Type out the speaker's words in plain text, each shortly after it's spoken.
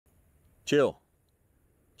chill.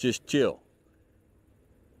 Just chill.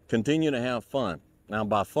 Continue to have fun. Now,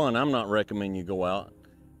 by fun, I'm not recommending you go out,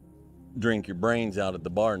 drink your brains out at the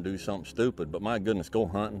bar and do something stupid, but my goodness, go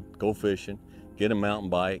hunting, go fishing, get a mountain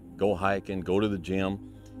bike, go hiking, go to the gym,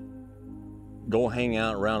 go hang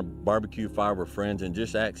out around a barbecue fire with friends and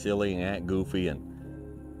just act silly and act goofy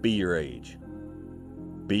and be your age.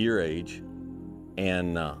 Be your age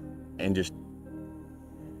and just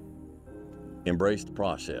embrace the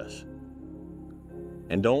process.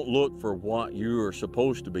 And don't look for what you are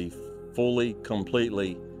supposed to be fully,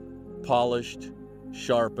 completely polished,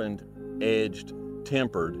 sharpened, edged,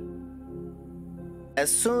 tempered.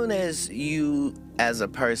 As soon as you, as a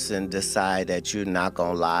person, decide that you're not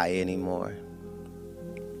gonna lie anymore,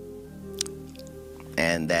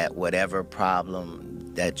 and that whatever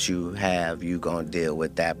problem that you have, you're gonna deal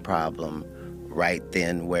with that problem right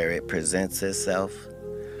then where it presents itself,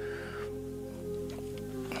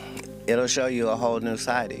 it'll show you a whole new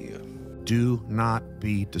side of you. Do not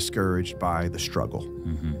be discouraged by the struggle.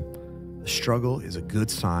 The struggle is a good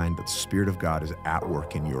sign that the Spirit of God is at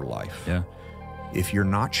work in your life. Yeah. If you're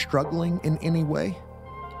not struggling in any way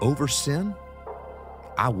over sin,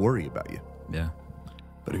 I worry about you. Yeah.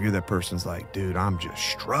 But if you're that person's like, dude, I'm just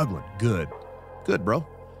struggling, good, bro.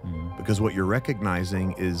 Because what you're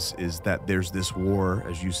recognizing is that there's this war,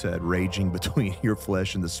 as you said, raging between your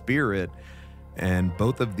flesh and the Spirit, and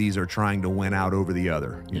both of these are trying to win out over the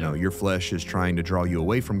other. You know, your flesh is trying to draw you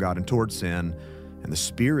away from God and toward sin, and the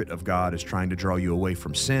Spirit of God is trying to draw you away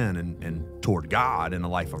from sin and toward God in a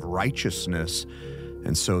life of righteousness.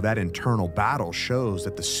 And so that internal battle shows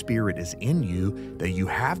that the Spirit is in you, that you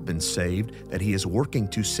have been saved, that He is working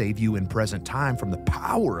to save you in present time from the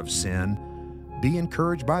power of sin. Be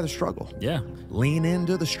encouraged by the struggle. Yeah. Lean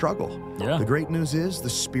into the struggle. Yeah. The great news is the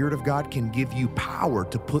Spirit of God can give you power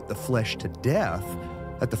to put the flesh to death,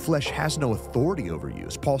 that the flesh has no authority over you.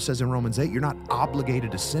 As Paul says in Romans 8, you're not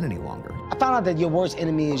obligated to sin any longer. I found out that your worst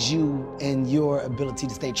enemy is you and your ability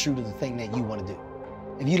to stay true to the thing that you want to do.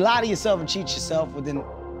 If you lie to yourself and cheat yourself, well, then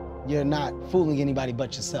you're not fooling anybody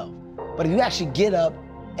but yourself. But if you actually get up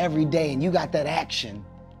every day and you got that action,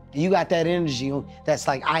 and you got that energy that's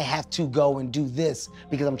like, I have to go and do this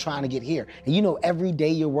because I'm trying to get here. And you know every day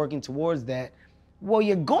you're working towards that, well,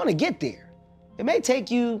 you're gonna get there. It may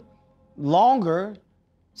take you longer,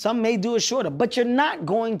 some may do it shorter, but you're not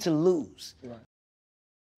going to lose. Right.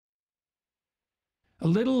 A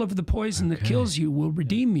little of the poison that kills you will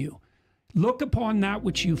redeem you. Look upon that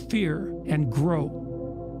which you fear and grow.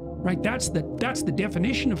 Right? That's the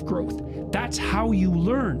definition of growth. That's how you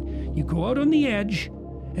learn. You go out on the edge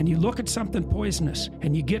and you look at something poisonous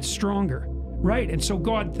and you get stronger. Right? And so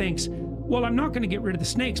God thinks, well, I'm not going to get rid of the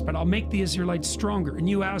snakes, but I'll make the Israelites stronger. And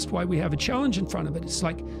you asked why we have a challenge in front of it. It's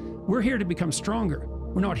like, we're here to become stronger.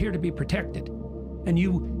 We're not here to be protected. And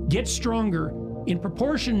you get stronger in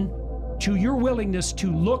proportion to your willingness to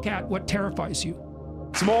look at what terrifies you.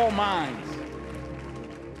 Small minds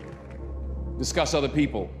discuss other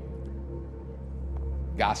people,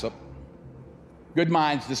 gossip. Good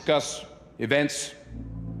minds discuss events.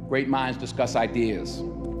 Great minds discuss ideas.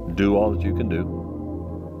 Do all that you can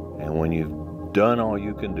do. And when you've done all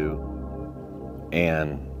you can do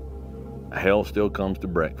and hell still comes to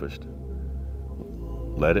breakfast,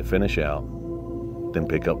 let it finish out, then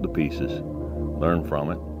pick up the pieces, learn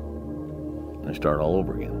from it, and start all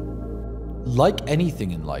over again. Like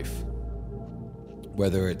anything in life,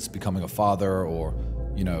 whether it's becoming a father or,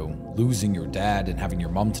 you know, losing your dad and having your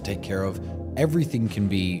mom to take care of, everything can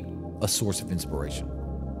be a source of inspiration.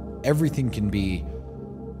 Everything can be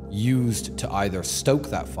used to either stoke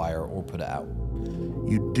that fire or put it out.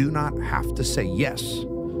 You do not have to say yes.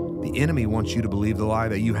 The enemy wants you to believe the lie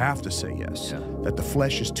that you have to say yes, that the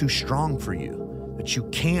flesh is too strong for you, that you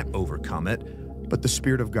can't overcome it, but the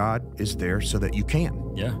Spirit of God is there so that you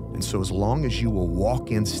can. Yeah. And so as long as you will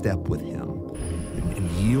walk in step with Him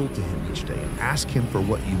and yield to Him each day and ask Him for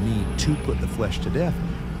what you need to put the flesh to death,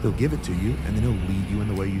 He'll give it to you and then He'll lead you in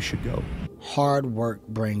the way you should go. Hard work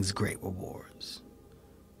brings great rewards.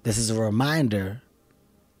 This is a reminder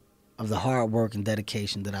of the hard work and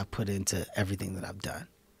dedication that I put into everything that I've done.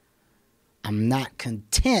 I'm not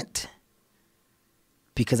content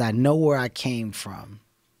because I know where I came from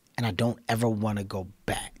and I don't ever want to go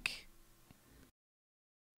back.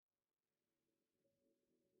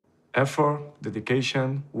 Effort,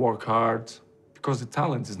 dedication, work hard, because the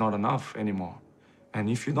talent is not enough anymore. And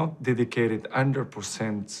if you're not dedicated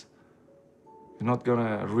 100%, you're not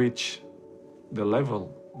gonna reach the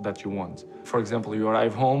level that you want. For example, you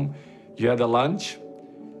arrive home, you had a lunch,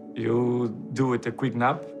 you do it a quick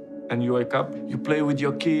nap, and you wake up, you play with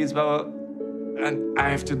your kids, blah, blah. and I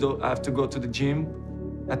have to go to the gym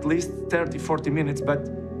at least 30, 40 minutes, but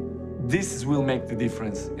this will make the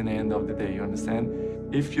difference in the end of the day, you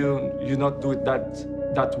understand? If you not do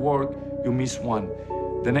that work, you miss one.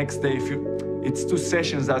 The next day, it's 2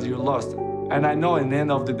 sessions that you lost. And I know in the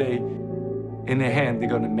end of the day, in the hand, they're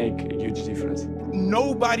gonna make a huge difference.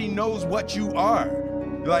 Nobody knows what you are.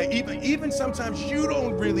 Like even sometimes you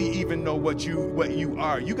don't really even know what you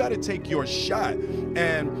are. You got to take your shot,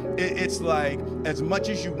 and it's like as much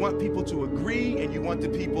as you want people to agree and you want the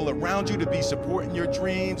people around you to be supporting your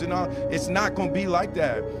dreams and all, it's not going to be like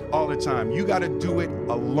that all the time. You got to do it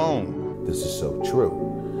alone. This is so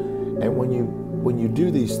true, and when you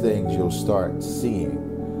do these things, you'll start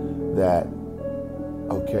seeing that,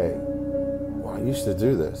 okay, well, I used to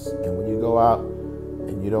do this, and when you go out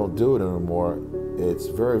and you don't do it anymore, it's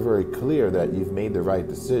very, very clear that you've made the right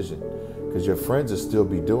decision, because your friends will still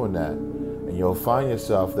be doing that, and you'll find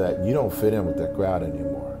yourself that you don't fit in with that crowd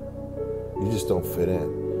anymore. You just don't fit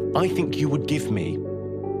in. I think you would give me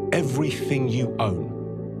everything you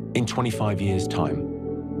own in 25 years'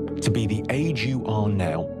 time to be the age you are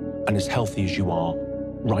now and as healthy as you are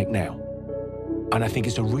right now. And I think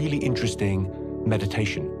it's a really interesting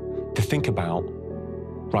meditation to think about,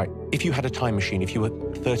 right, if you had a time machine, if you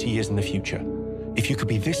were 30 years in the future, if you could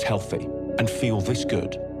be this healthy and feel this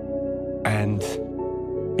good and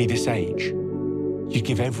be this age, you'd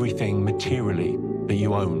give everything materially that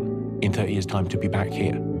you own in 30 years' time to be back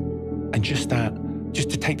here. And just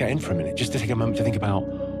to take that in for a minute, just to take a moment to think about,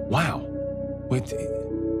 wow,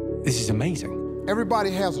 this is amazing.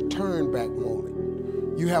 Everybody has a turn back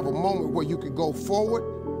moment. You have a moment where you can go forward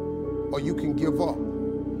or you can give up.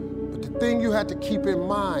 But the thing you have to keep in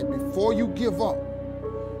mind before you give up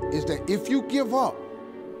is that if you give up,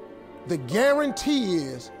 the guarantee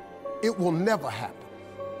is it will never happen.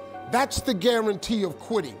 That's the guarantee of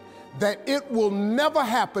quitting, that it will never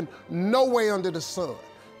happen, no way under the sun.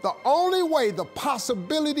 The only way the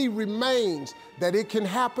possibility remains that it can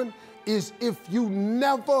happen is if you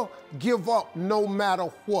never give up, no matter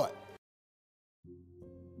what.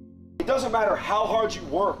 It doesn't matter how hard you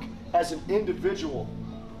work as an individual.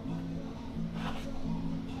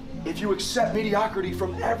 If you accept mediocrity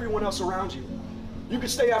from everyone else around you, you can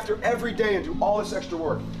stay after every day and do all this extra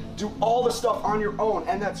work, do all this stuff on your own,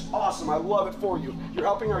 and that's awesome. I love it for you. You're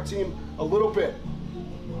helping our team a little bit.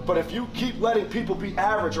 But if you keep letting people be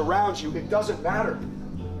average around you, it doesn't matter.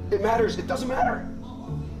 It matters, it doesn't matter.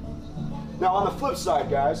 Now on the flip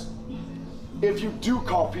side, guys, if you do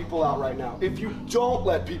call people out right now, if you don't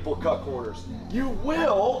let people cut corners, you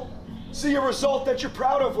will see a result that you're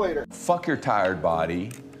proud of later. Fuck your tired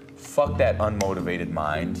body. Fuck that unmotivated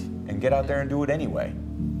mind and get out there and do it anyway.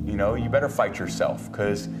 You know, you better fight yourself,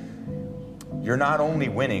 because you're not only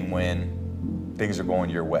winning when things are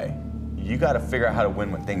going your way. You got to figure out how to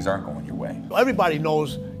win when things aren't going your way. Everybody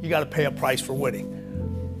knows you got to pay a price for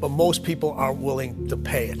winning, but most people aren't willing to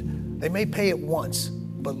pay it. They may pay it once,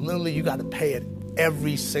 but literally you got to pay it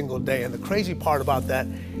every single day. And the crazy part about that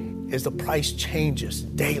is the price changes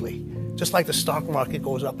daily. Just like the stock market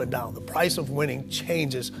goes up and down, the price of winning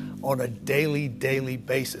changes on a daily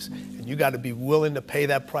basis. And you got to be willing to pay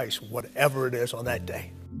that price, whatever it is on that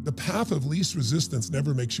day. The path of least resistance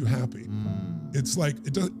never makes you happy. It's like,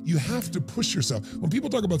 you have to push yourself. When people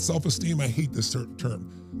talk about self-esteem, I hate this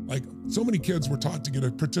term. Like, so many kids were taught to get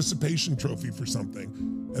a participation trophy for something,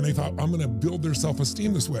 and they thought, I'm gonna build their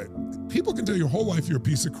self-esteem this way. People can tell your whole life you're a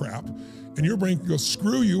piece of crap, and your brain can go,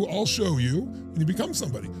 screw you, I'll show you, and you become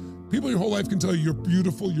somebody. People your whole life can tell you you're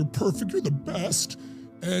beautiful, you're perfect, you're the best,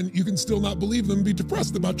 and you can still not believe them and be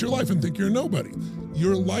depressed about your life and think you're nobody.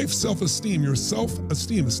 Your life self-esteem, your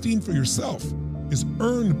self-esteem, esteem for yourself, is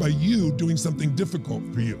earned by you doing something difficult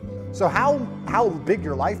for you. So how big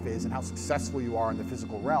your life is and how successful you are in the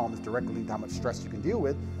physical realm is directly linked to how much stress you can deal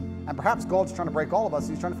with. And perhaps God's trying to break all of us,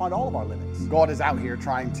 and he's trying to find all of our limits. God is out here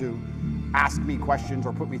trying to ask me questions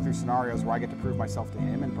or put me through scenarios where I get to prove myself to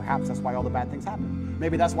him, and perhaps that's why all the bad things happen.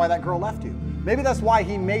 Maybe that's why that girl left you. Maybe that's why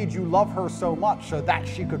he made you love her so much, so that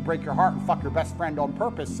she could break your heart and fuck your best friend on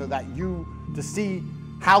purpose, so that to see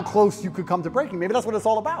how close you could come to breaking. Maybe that's what it's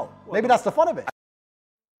all about. Maybe that's the fun of it.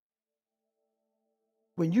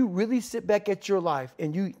 When you really sit back at your life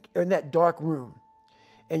and you are in that dark room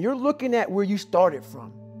and you're looking at where you started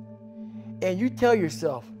from and you tell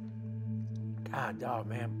yourself, God, dog,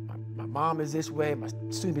 man, my mom is this way, my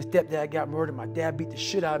soon-to-be stepdad got murdered, my dad beat the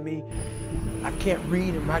shit out of me, I can't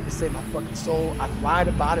read and write to save my fucking soul, I've lied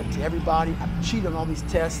about it to everybody, I've cheated on all these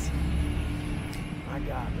tests. My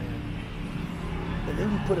God, man. And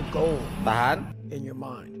then you put a goal in your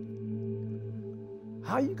mind.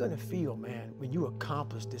 How are you gonna feel, man, when you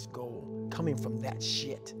accomplish this goal coming from that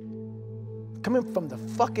shit? Coming from the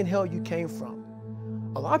fucking hell you came from.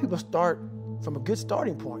 A lot of people start from a good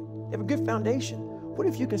starting point. They have a good foundation. What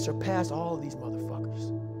if you can surpass all of these motherfuckers?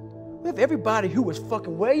 What if everybody who was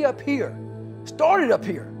fucking way up here started up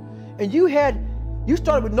here, and you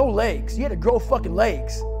started with no legs. You had to grow fucking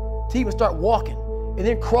legs to even start walking, and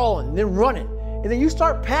then crawling, and then running, and then you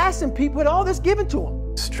start passing people with all this given to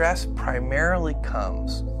them. Stress primarily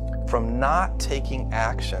comes from not taking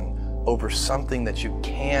action over something that you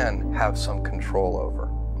can have some control over.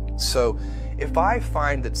 So if I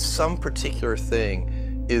find that some particular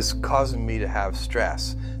thing is causing me to have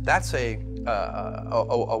stress, that's a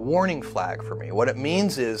warning flag for me. What it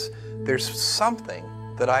means is there's something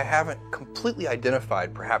that I haven't completely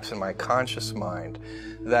identified, perhaps in my conscious mind,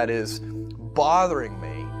 that is bothering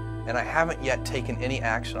me, and I haven't yet taken any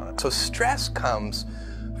action on it. So stress comes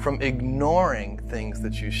from ignoring things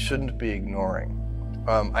that you shouldn't be ignoring,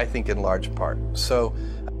 I think in large part. So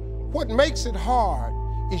what makes it hard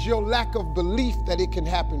is your lack of belief that it can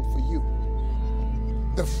happen for you.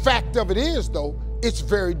 The fact of it is, though, it's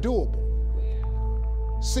very doable.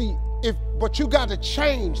 See, but you got to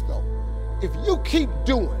change, though. If you keep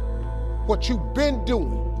doing what you've been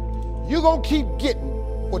doing, you're gonna keep getting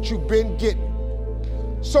what you've been getting.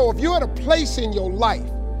 So if you're at a place in your life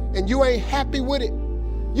and you ain't happy with it,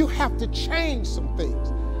 you have to change some things.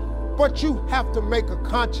 But you have to make a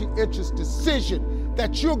conscientious decision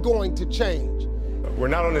that you're going to change. We're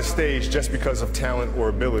not on the stage just because of talent or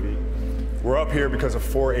ability. We're up here because of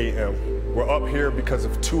 4 a.m. We're up here because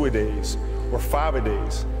of 2-a-days or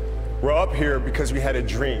 5-a-days. We're up here because we had a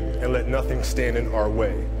dream and let nothing stand in our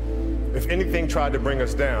way. If anything tried to bring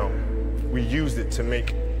us down, we used it to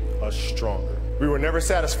make us stronger. We were never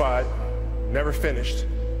satisfied, never finished,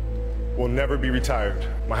 will never be retired.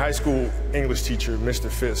 My high school English teacher, Mr.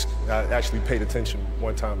 Fisk, I actually paid attention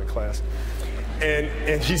one time in class,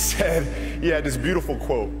 and he said, he had this beautiful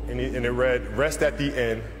quote, and it read, "Rest at the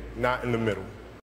end, not in the middle."